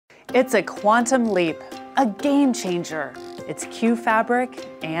It's a quantum leap, a game changer. It's QFabric,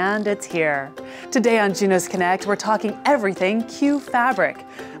 and it's here. Today on Junos Connect, we're talking everything QFabric.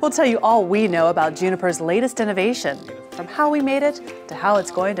 We'll tell you all we know about Juniper's latest innovation, from how we made it to how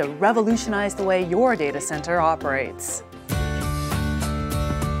it's going to revolutionize the way your data center operates.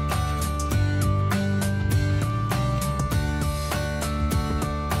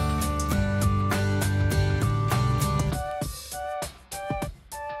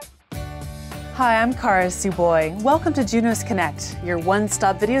 Hi, I'm TSUBOI. Welcome to Junos Connect, your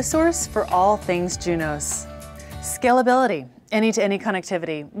one-stop video source for all things Junos. Scalability, any-to-any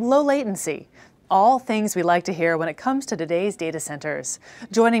connectivity, low latency, all things we like to hear when it comes to today's data centers.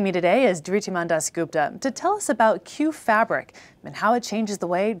 Joining me today is Dhritimana Dasgupta to tell us about QFabric and how it changes the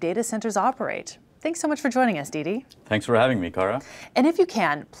way data centers operate. Thanks so much for joining us, Didi. Thanks for having me, Kara. And if you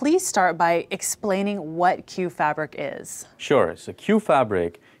can, please start by explaining what QFabric is. Sure. So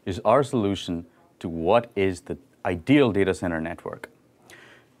QFabric is our solution to what is the ideal data center network.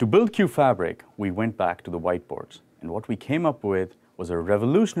 To build QFabric, we went back to the whiteboards, and what we came up with was a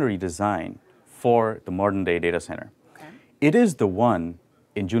revolutionary design for the modern day data center. Okay. It is the one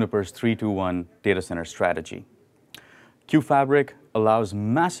in Juniper's 3-2-1 data center strategy. QFabric allows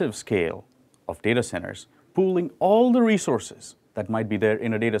massive scale of data centers, pooling all the resources that might be there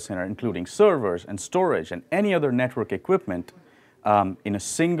in a data center, including servers and storage and any other network equipment, in a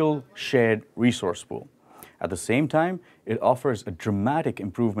single shared resource pool. At the same time, it offers a dramatic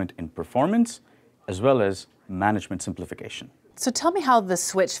improvement in performance as well as management simplification. So tell me how the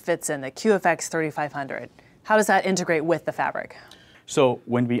switch fits in, the QFX3500. How does that integrate with the fabric? So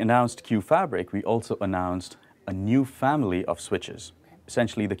when we announced QFabric, we also announced a new family of switches,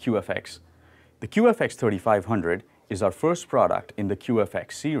 essentially the QFX. The QFX3500 is our first product in the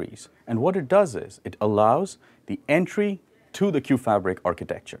QFX series. And what it does is it allows the entry to the QFabric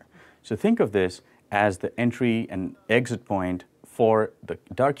architecture. So think of this as the entry and exit point for the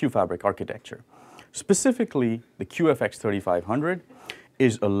dark QFabric architecture. Specifically, the QFX3500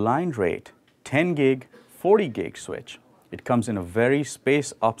 is a line rate 10 gig, 40 gig switch. It comes in a very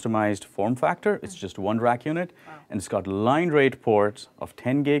space optimized form factor. It's just one rack unit, and it's got line rate ports of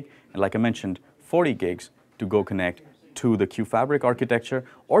 10 gig, and like I mentioned, 40 gigs to go connect to the QFabric architecture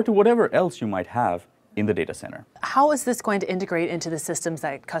or to whatever else you might have in the data center. How is this going to integrate into the systems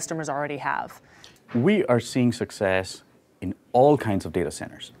that customers already have? We are seeing success in all kinds of data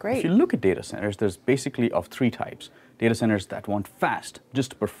centers. Great. If you look at data centers, there's basically of three types. Data centers that want fast,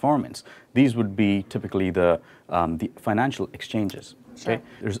 just performance. These would be typically the financial exchanges. Sure. Okay?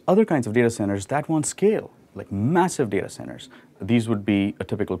 There's other kinds of data centers that want scale, like massive data centers. These would be a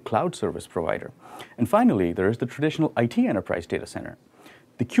typical cloud service provider. And finally, there is the traditional IT enterprise data center.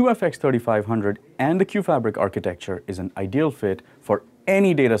 The QFX3500 and the QFabric architecture is an ideal fit for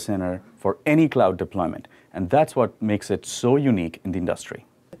any data center, for any cloud deployment. And that's what makes it so unique in the industry.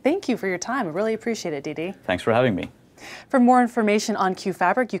 Thank you for your time. I really appreciate it, Didi. Thanks for having me. For more information on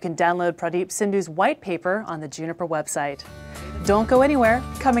QFabric, you can download Pradeep Sindhu's white paper on the Juniper website. Don't go anywhere.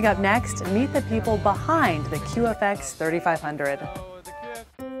 Coming up next, meet the people behind the QFX3500.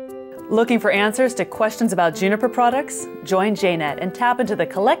 Looking for answers to questions about Juniper products? Join JNet and tap into the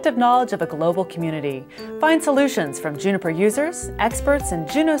collective knowledge of a global community. Find solutions from Juniper users, experts, and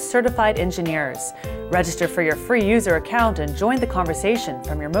Junos certified engineers. Register for your free user account and join the conversation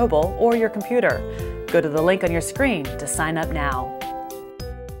from your mobile or your computer. Go to the link on your screen to sign up now.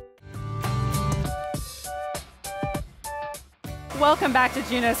 Welcome back to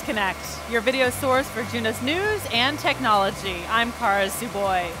Junos Connect, your video source for Junos news and technology. I'm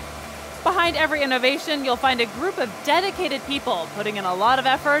TSUBOI. Behind every innovation, you'll find a group of dedicated people putting in a lot of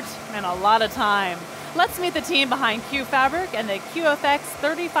effort and a lot of time. Let's meet the team behind QFabric and the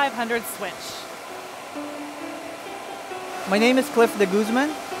QFX3500 switch. My name is Cliff de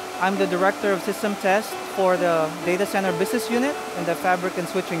Guzman. I'm the Director of System Test for the Data Center Business Unit in the Fabric and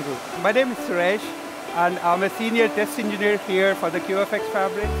Switching Group. My name is Suresh, and I'm a Senior Test Engineer here for the QFX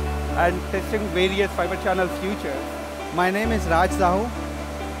Fabric and testing various fiber channel futures. My name is Raj Sahu,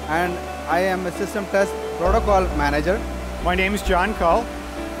 and I am a System Test Protocol Manager. My name is John Cull.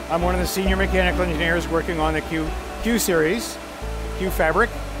 I'm one of the Senior Mechanical Engineers working on the Q Series, QFabric,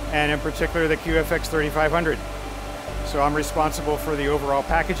 and in particular the QFX3500. So I'm responsible for the overall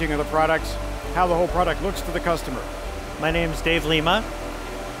packaging of the products, how the whole product looks to the customer. My name is Dave Lima,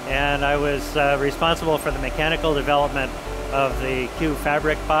 and I was responsible for the mechanical development of the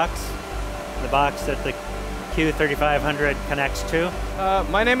QFabric box, the box that the Q3500 connects to.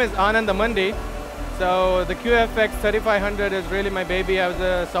 My name is Anand Amandi. So the QFX3500 is really my baby. I was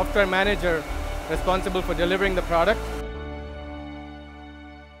a software manager responsible for delivering the product.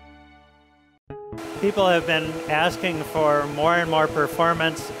 People have been asking for more and more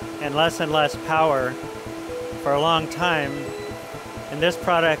performance and less power for a long time. And this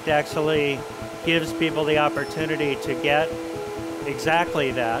product actually gives people the opportunity to get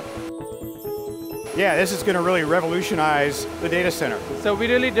exactly that. Yeah, this is going to really revolutionize the data center. So we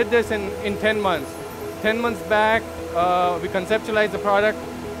really did this in 10 months. 10 months back, we conceptualized the product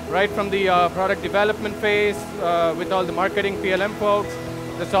right from the product development phase with all the marketing PLM folks,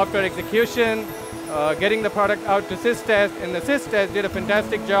 the software execution, getting the product out to SysTest, and the SysTest did a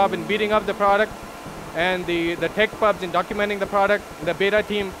fantastic job in beating up the product, and the tech pubs in documenting the product, the beta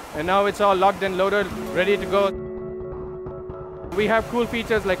team, and now it's all locked and loaded, ready to go. We have cool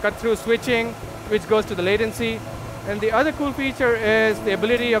features like cut-through switching, which goes to the latency, and the other cool feature is the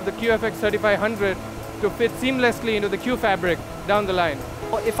ability of the QFX3500 to fit seamlessly into the QFabric down the line.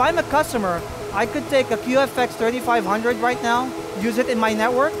 If I'm a customer, I could take a QFX3500 right now, use it in my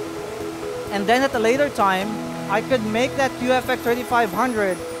network, and then at a later time, I could make that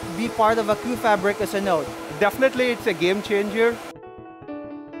QFX3500 be part of a QFabric as a node. Definitely, it's a game changer.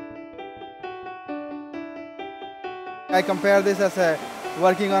 I compare this as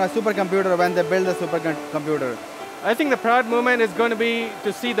working on a supercomputer when they build a supercomputer. I think the proud moment is going to be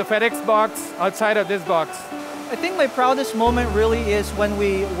to see the FedEx box outside of this box. I think my proudest moment really is when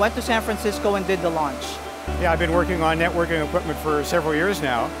we went to San Francisco and did the launch. Yeah, I've been working on networking equipment for several years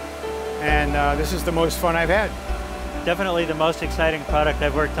now, and this is the most fun I've had. Definitely the most exciting product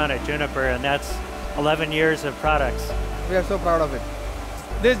I've worked on at Juniper, and that's 11 years of products. We are so proud of it.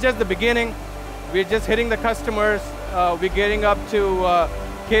 This is just the beginning. We're just hitting the customers. We're getting up to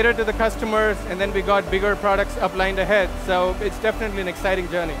cater to the customers, and then we got bigger products uplined ahead. So it's definitely an exciting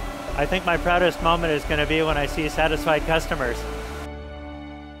journey. I think my proudest moment is going to be when I see satisfied customers.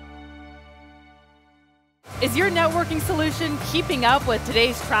 Is your networking solution keeping up with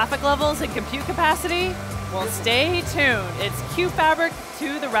today's traffic levels and compute capacity? Well, stay tuned. It's QFabric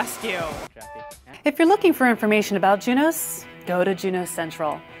to the rescue. If you're looking for information about Junos, go to Junos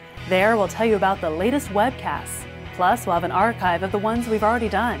Central. There, we'll tell you about the latest webcasts. Plus, we'll have an archive of the ones we've already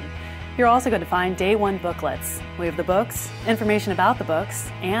done. You're also going to find Day 1 booklets. We have the books, information about the books,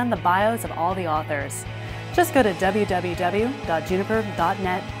 and the bios of all the authors. Just go to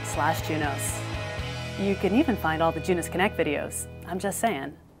www.juniper.net/Junos. You can even find all the Junos Connect videos. I'm just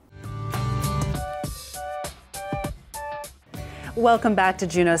saying. Welcome back to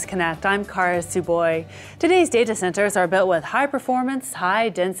Junos Connect. I'm TSUBOI. Today's data centers are built with high-performance,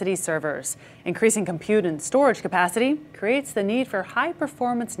 high-density servers. Increasing compute and storage capacity creates the need for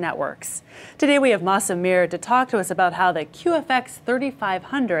high-performance networks. Today we have Masum Mir to talk to us about how the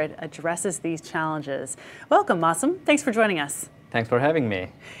QFX3500 addresses these challenges. Welcome, Masum. Thanks for joining us. Thanks for having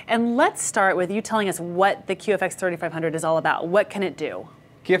me. And let's start with you telling us what the QFX3500 is all about. What can it do?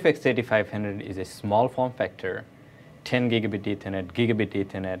 QFX3500 is a small form factor, 10 gigabit Ethernet, gigabit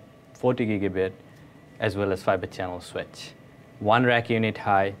Ethernet, 40 gigabit, as well as fiber channel switch. One rack unit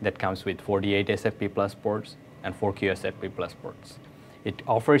high that comes with 48 SFP+ ports and 4 QSFP+ ports. It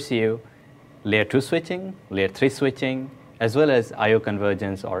offers you layer 2 switching, layer 3 switching, as well as I/O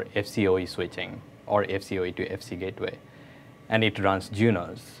convergence or FCOE switching or FCOE to FC gateway. And it runs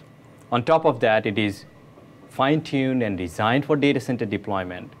Junos. On top of that, it is fine-tuned and designed for data center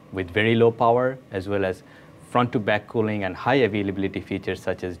deployment with very low power as well as front-to-back cooling and high availability features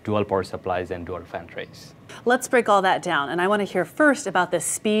such as dual power supplies and dual fan trays. Let's break all that down, and I want to hear first about the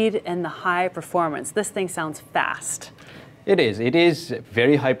speed and the high performance. This thing sounds fast. It is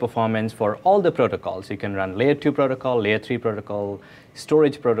very high performance for all the protocols. You can run layer 2 protocol, layer 3 protocol,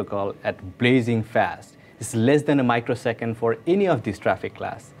 storage protocol at blazing fast. It's less than a microsecond for any of these traffic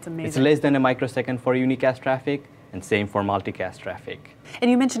class. It's amazing. It's less than a microsecond for unicast traffic, and same for multicast traffic. And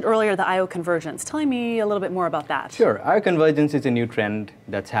you mentioned earlier the I/O convergence. Tell me a little bit more about that. Sure. I/O convergence is a new trend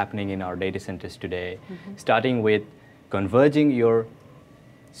that's happening in our data centers today, starting with converging your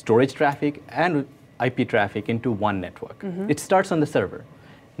storage traffic and IP traffic into one network. It starts on the server.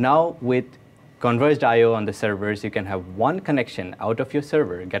 Now, with converged I/O on the servers, you can have one connection out of your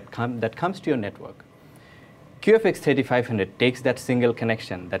server that comes to your network. QFX3500 takes that single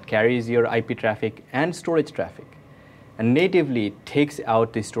connection that carries your IP traffic and storage traffic, and natively takes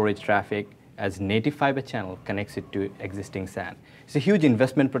out the storage traffic as native fiber channel, connects it to existing SAN. It's a huge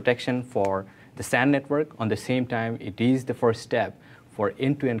investment protection for the SAN network. On the same time, it is the first step for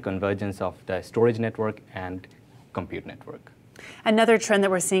end-to-end convergence of the storage network and compute network. Another trend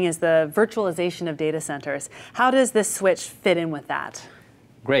that we're seeing is the virtualization of data centers. How does this switch fit in with that?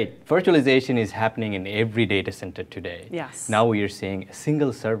 Great. Virtualization is happening in every data center today. Yes. Now we are seeing a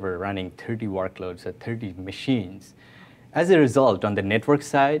single server running 30 workloads or 30 machines. As a result, on the network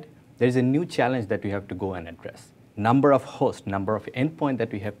side, there's a new challenge that we have to go and address. Number of hosts, number of endpoints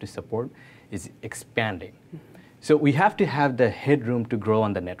that we have to support is expanding. So we have to have the headroom to grow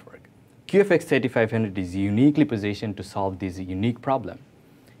on the network. QFX3500 is uniquely positioned to solve this unique problem.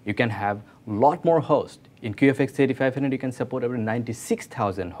 You can have a lot more hosts. In QFX3500, you can support over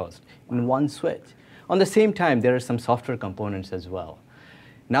 96,000 hosts in one switch. On the same time, there are some software components as well.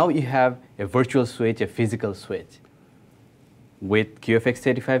 Now you have a virtual switch, a physical switch. With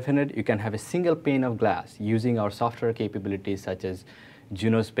QFX3500, you can have a single pane of glass using our software capabilities such as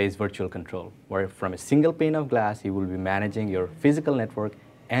Junos-based virtual control, where from a single pane of glass, you will be managing your physical network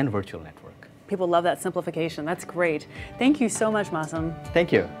and virtual network. People love that simplification. That's great. Thank you so much, Masum.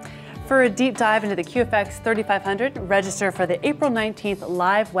 Thank you. For a deep dive into the QFX3500, register for the April 19th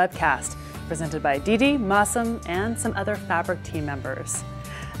live webcast, presented by Didi, Masum, and some other Fabric team members.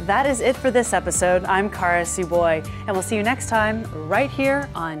 That is it for this episode. I'm Kara TSUBOI, and we'll see you next time right here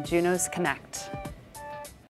on Junos Connect.